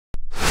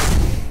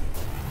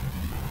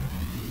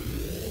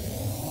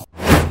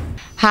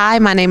Hi,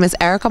 my name is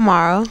Erica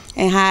Morrow.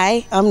 And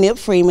hi, I'm Shanika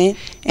Freeman.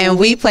 And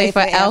we play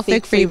for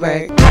Elfic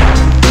Fribourg.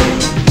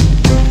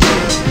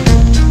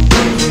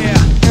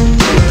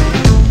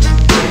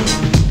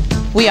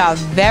 We are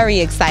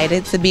very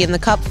excited to be in the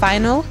Cup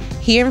final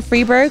here in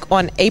Fribourg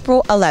on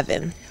April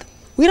 11th.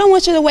 We don't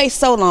want you to wait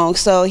so long,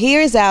 so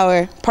here's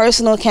our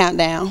personal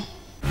countdown.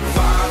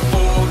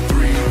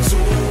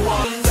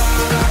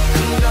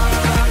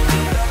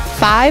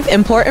 5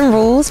 important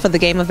rules for the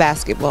game of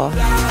basketball.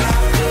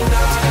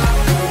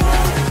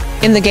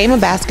 In the game of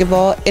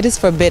basketball, it is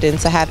forbidden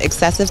to have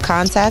excessive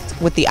contact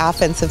with the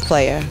offensive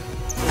player.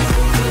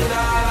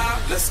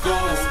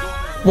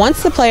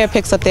 Once the player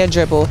picks up their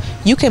dribble,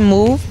 you can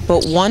move,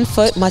 but one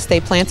foot must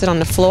stay planted on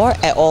the floor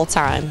at all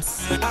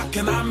times.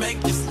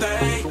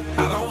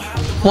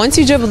 Once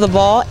you dribble the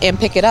ball and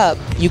pick it up,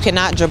 you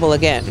cannot dribble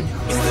again.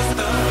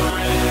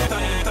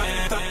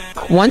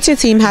 Once your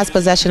team has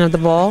possession of the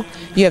ball,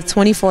 you have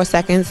 24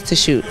 seconds to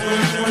shoot.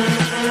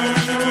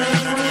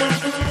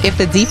 If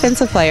the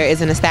defensive player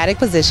is in a static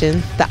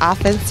position, the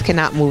offense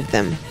cannot move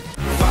them.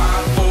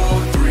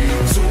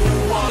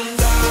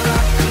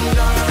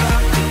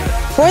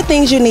 4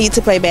 things you need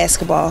to play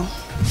basketball.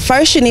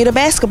 First, you need a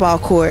basketball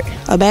court.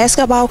 A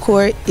basketball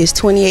court is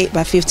 28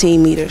 by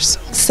 15 meters.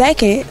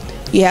 Second,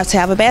 you have to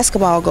have a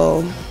basketball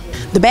goal.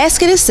 The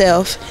basket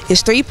itself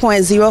is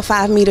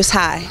 3.05 meters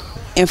high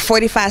and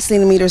 45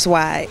 centimeters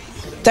wide.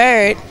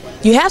 Third,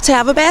 you have to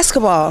have a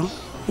basketball.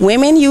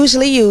 Women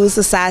usually use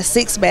a size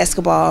 6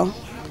 basketball,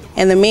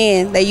 and the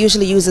men, they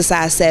usually use a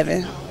size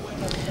 7.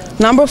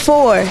 Number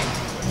 4,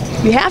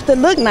 you have to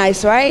look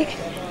nice, right?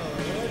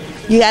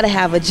 You gotta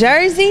have a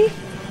jersey,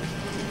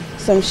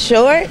 some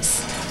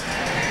shorts,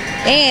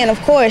 and of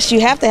course,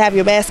 you have to have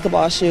your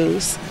basketball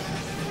shoes.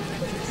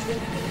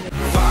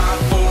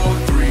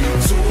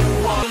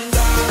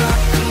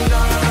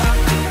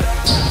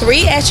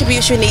 3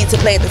 attributes you need to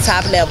play at the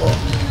top level.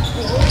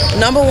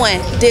 Number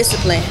 1,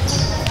 discipline.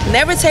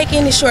 Never take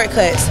any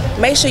shortcuts.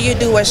 Make sure you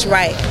do what's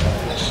right.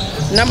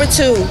 Number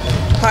 2,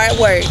 hard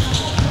work.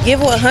 Give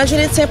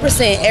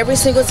 110% every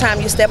single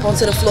time you step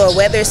onto the floor,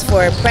 whether it's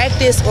for a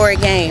practice or a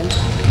game.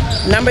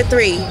 Number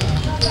 3,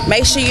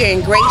 make sure you're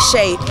in great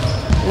shape.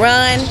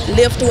 Run,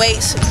 lift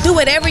weights, do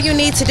whatever you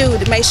need to do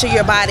to make sure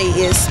your body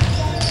is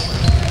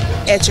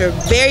at your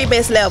very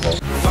best level.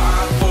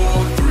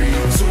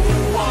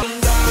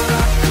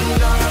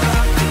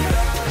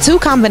 2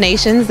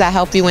 combinations that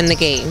help you win the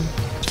game.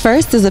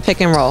 First is a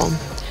pick and roll.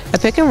 A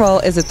pick and roll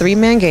is a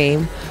 3-man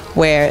game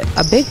where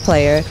a big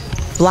player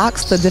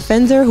blocks the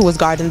defender who is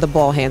guarding the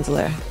ball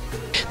handler.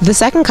 The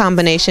second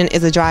combination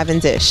is a drive and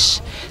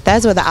dish. That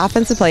is where the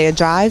offensive player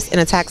drives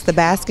and attacks the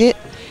basket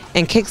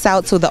and kicks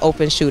out to the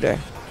open shooter.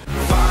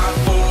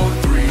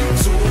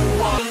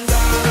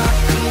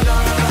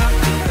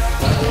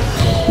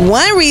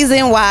 One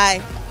reason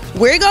why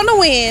we're gonna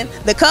win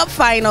the Cup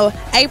final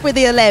April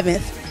the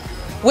 11th.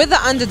 We're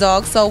the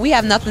underdog, so we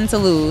have nothing to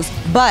lose,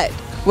 but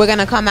we're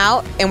gonna come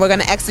out and we're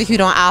gonna execute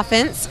on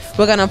offense.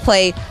 We're gonna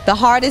play the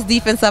hardest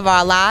defense of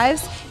our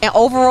lives and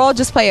overall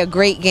just play a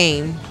great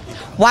game.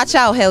 Watch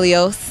out,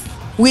 Helios.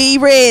 We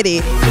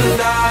ready.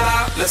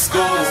 Let's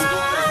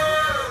go.